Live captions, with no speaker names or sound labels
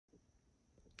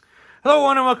Hello,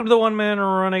 everyone, and welcome to the One Man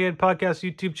Renegade Podcast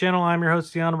YouTube channel. I'm your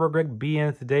host, the Honorable Greg B,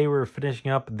 and today we're finishing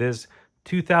up this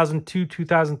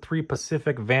 2002-2003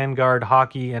 Pacific Vanguard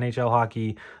hockey, NHL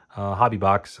hockey hobby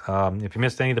box. If you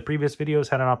missed any of the previous videos,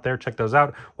 head on up there, check those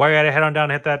out. While you're at it, head on down,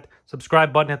 hit that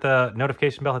subscribe button, hit the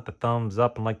notification bell, hit the thumbs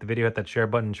up, and like the video, hit that share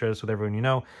button, share this with everyone you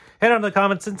know. Head on to the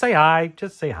comments and say hi.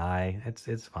 Just say hi.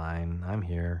 It's fine. I'm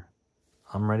here.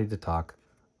 I'm ready to talk.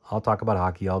 I'll talk about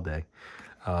hockey all day.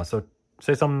 So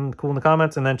say something cool in the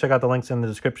comments, and then check out the links in the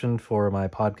description for my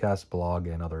podcast, blog,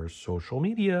 and other social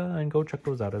media, and go check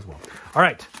those out as well. All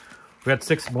right, we got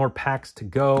 6 more packs to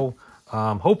go.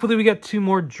 Hopefully we get 2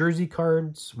 more jersey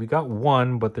cards. We got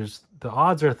 1, but the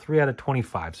odds are 3 out of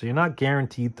 25, so you're not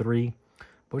guaranteed 3,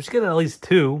 but we should get at least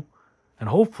 2, and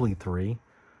hopefully 3. I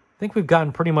think we've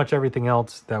gotten pretty much everything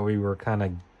else that we were kind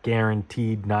of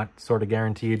guaranteed, not sort of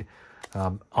guaranteed,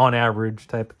 on average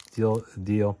type deal.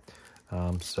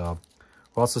 So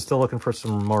we're also still looking for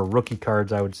some more rookie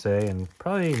cards, I would say, and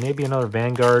probably maybe another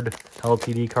Vanguard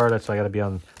LTD card. So I got to be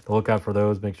on the lookout for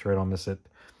those, make sure I don't miss it.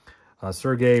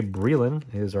 Sergei Brylin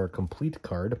is our complete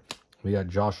card. We got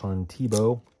Jocelyn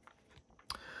Thibault,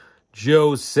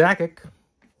 Joe Sakic,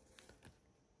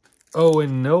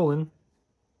 Owen Nolan,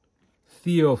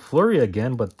 Theo Fleury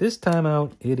again, but this time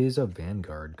out, it is a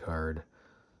Vanguard card.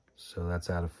 So that's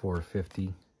out of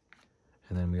 450.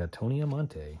 And then we got Tony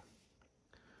Amonte.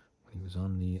 He was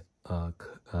on the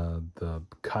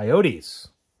Coyotes.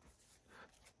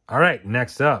 All right,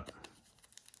 next up.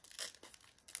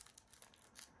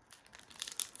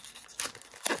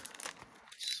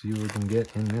 See what we can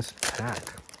get in this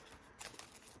pack.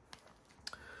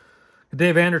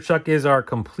 Dave Anderchuk is our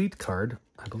complete card.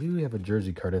 I believe we have a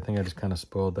jersey card. I think I just kind of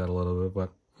spoiled that a little bit,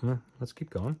 but let's keep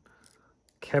going.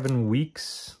 Kevin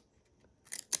Weeks.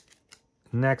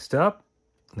 Next up,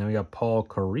 then we got Paul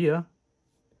Correa.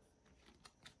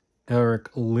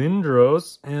 Eric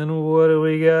Lindros, and what do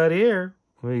we got here?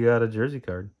 We got a jersey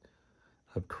card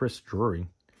of Chris Drury.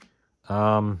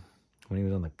 When he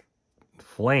was on the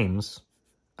Flames,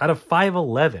 out of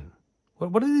 5'11".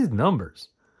 What are these numbers?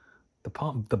 The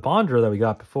Bondra that we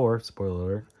got before, spoiler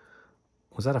alert,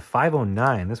 was out of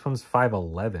 5'09". This one's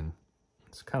 5'11".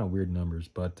 It's kind of weird numbers,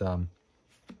 but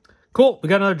cool. We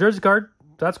got another jersey card.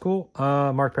 That's cool.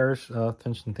 Mark Parrish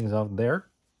finishing things off there.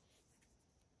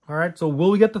 All right, so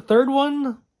will we get the third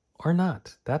one or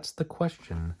not? That's the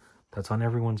question that's on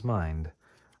everyone's mind,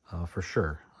 for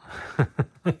sure. All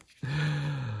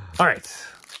right.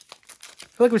 I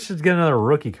feel like we should get another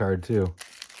rookie card, too.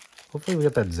 Hopefully we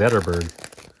get that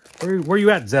Zetterberg. Where you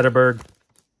at, Zetterberg?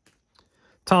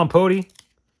 Tom Poti,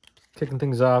 kicking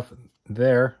things off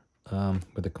there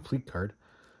with a complete card.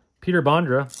 Peter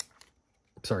Bondra.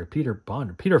 Sorry, Peter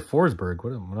Bondra. Peter Forsberg.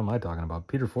 What am I talking about?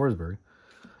 Peter Forsberg.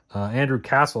 Andrew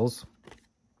Castles.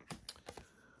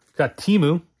 Got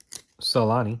Timu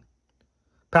Solani.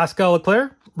 Pascal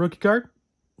Leclerc, rookie card.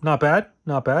 Not bad,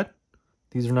 not bad.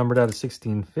 These are numbered out of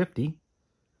 1650.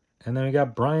 And then we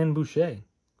got Brian Boucher.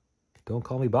 Don't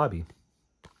call me Bobby,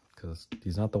 because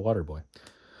he's not the water boy.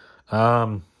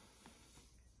 I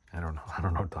don't know what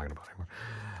I'm talking about anymore.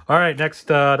 All right, next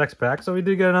pack. So we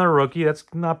did get another rookie. That's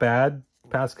not bad.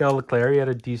 Pascal Leclerc, he had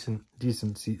a decent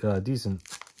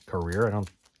career.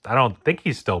 I don't think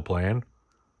he's still playing.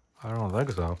 I don't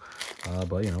think so.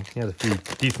 But, you know, he has a few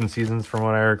decent seasons from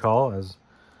what I recall as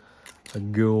a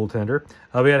goaltender.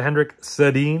 We had Hendrik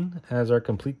Sedin as our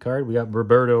complete card. We got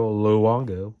Roberto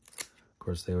Luongo. Of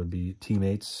course, they would be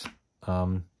teammates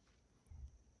at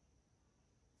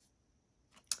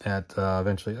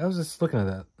eventually. I was just looking at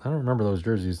that. I don't remember those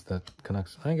jerseys that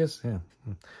Canucks. I guess, yeah.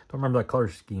 Don't remember that color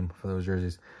scheme for those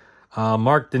jerseys.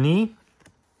 Mark Denis.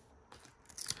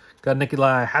 Got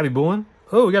Nikolai Habibulin.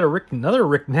 Oh, we got another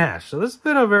Rick Nash. So this has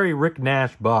been a very Rick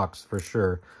Nash box for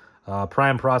sure.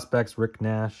 Prime Prospects, Rick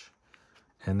Nash.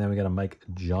 And then we got a Mike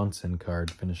Johnson card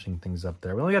finishing things up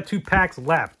there. We only got 2 packs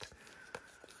left.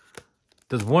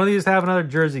 Does one of these have another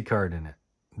jersey card in it?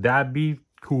 That'd be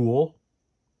cool.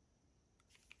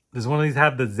 Does one of these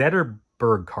have the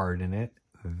Zetterberg card in it?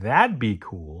 That'd be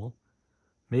cool.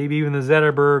 Maybe even the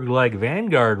Zetterberg, like,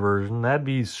 Vanguard version. That'd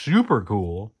be super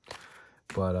cool.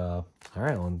 But, all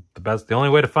right, well, the only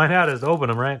way to find out is to open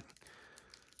them, right?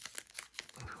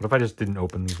 What if I just didn't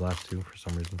open these last 2 for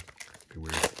some reason? It'd be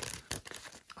weird.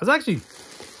 I was actually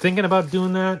thinking about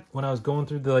doing that when I was going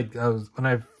through when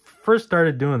I first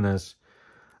started doing this,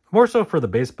 more so for the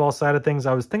baseball side of things.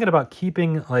 I was thinking about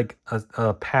keeping, like,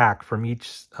 a pack from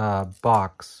each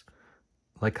box,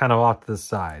 like, kind of off to the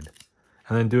side.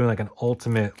 And then doing, like, an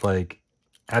ultimate, like,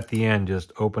 at the end,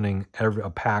 just opening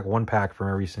one pack from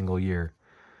every single year.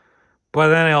 But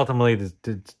then I ultimately just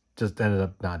just ended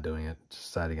up not doing it. Just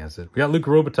decided against it. We got Luke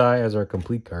Robitaille as our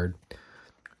complete card.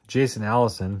 Jason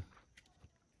Allison.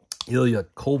 Ilya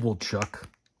Kovalchuk.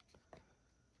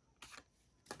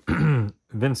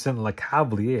 Vincent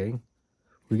Lecavalier.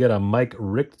 We got a Mike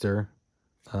Richter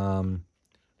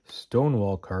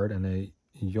Stonewall card and a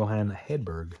Johan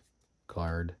Hedberg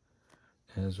card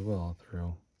as well.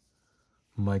 Throw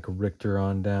Mike Richter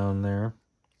on down there.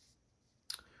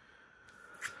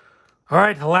 All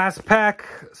right, the last pack.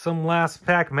 Some last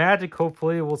pack magic,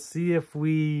 hopefully. We'll see if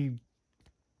we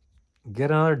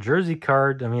get another jersey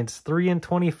card. I mean, it's 3 in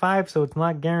 25, so it's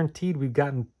not guaranteed. We've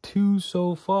gotten 2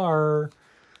 so far.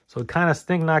 So it kind of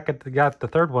stink not got the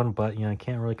third one, but, you know, I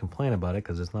can't really complain about it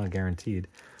because it's not guaranteed.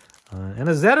 And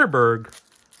a Zetterberg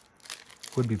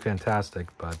would be fantastic,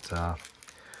 but I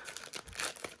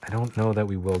don't know that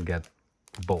we will get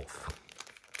both.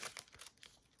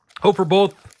 Hope for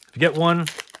both. If you get one,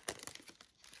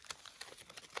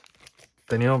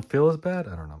 then you don't feel as bad?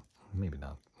 I don't know. Maybe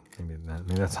not. Maybe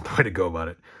that's not the way to go about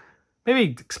it.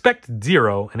 Maybe expect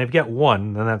 0, and if you get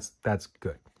 1, then that's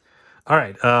good. All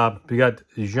right. We got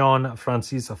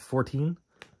Jean-Francis 14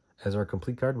 as our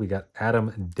complete card. We got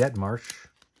Adam Detmarsh.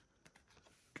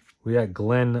 We got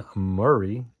Glenn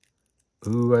Murray.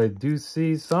 Ooh, I do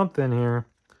see something here.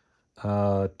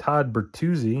 Todd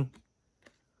Bertuzzi.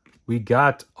 We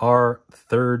got our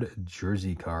 3rd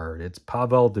jersey card. It's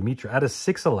Pavel Demitra out of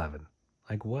 611.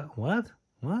 Like, what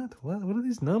are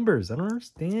these numbers? I don't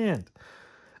understand.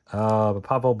 But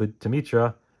Pavel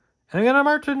Demitra. And we got a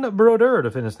Martin Brodeur to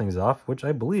finish things off, which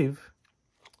I believe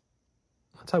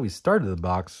that's how we started the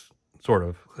box, sort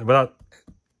of. Without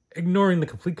ignoring the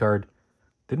complete card.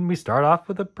 Didn't we start off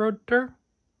with a Brodeur?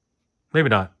 Maybe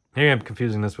not. Maybe I'm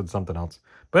confusing this with something else.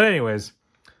 But anyways,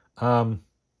 like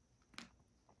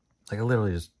I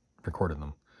literally just recorded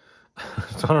them.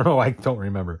 So I don't know. I don't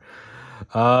remember.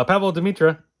 Pavel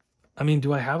Demitra. I mean,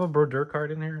 do I have a Brodeur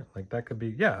card in here? Like that could be.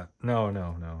 Yeah. No.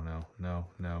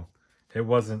 It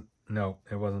wasn't. No,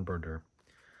 it wasn't Brodeur.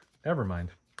 Never mind.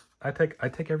 I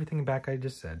take everything back I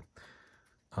just said.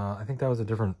 I think that was a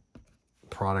different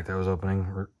product I was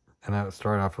opening, and I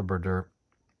started off with Brodeur.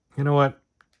 You know what?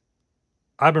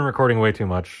 I've been recording way too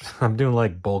much. I'm doing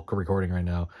like bulk recording right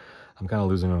now. I'm kind of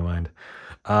losing my mind.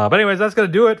 But anyways, that's going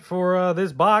to do it for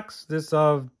this box. This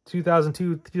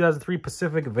 2002-2003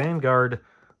 Pacific Vanguard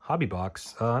hobby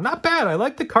box. Not bad. I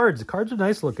like the cards. The cards are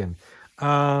nice looking.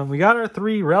 We got our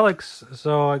 3 relics,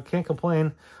 so I can't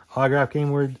complain. Autograph game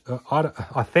worn,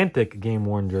 authentic game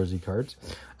worn jersey cards.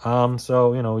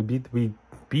 So you know we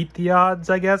beat the odds,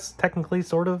 I guess, technically,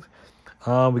 sort of.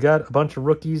 We got a bunch of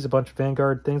rookies, a bunch of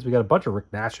Vanguard things. We got a bunch of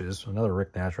Rick Nashes. Another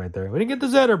Rick Nash right there. We didn't get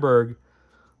the Zetterberg.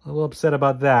 A little upset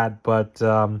about that, but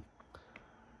that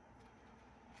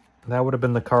would have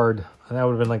been the card. That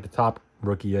would have been like the top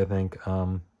rookie, I think.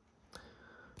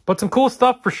 But some cool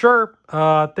stuff for sure.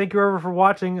 Thank you everyone for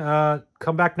watching.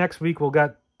 Come back next week. We'll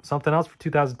got something else for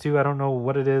 2002. I don't know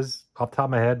what it is off the top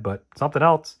of my head, but something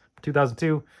else for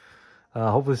 2002.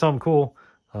 Hopefully something cool.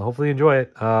 Hopefully you enjoy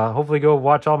it. Hopefully go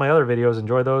watch all my other videos.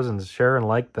 Enjoy those and share and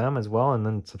like them as well. And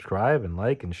then subscribe and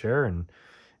like and share and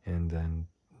then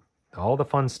all the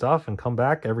fun stuff. And come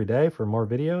back every day for more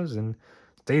videos. And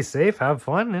stay safe. Have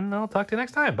fun. And I'll talk to you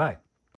next time. Bye.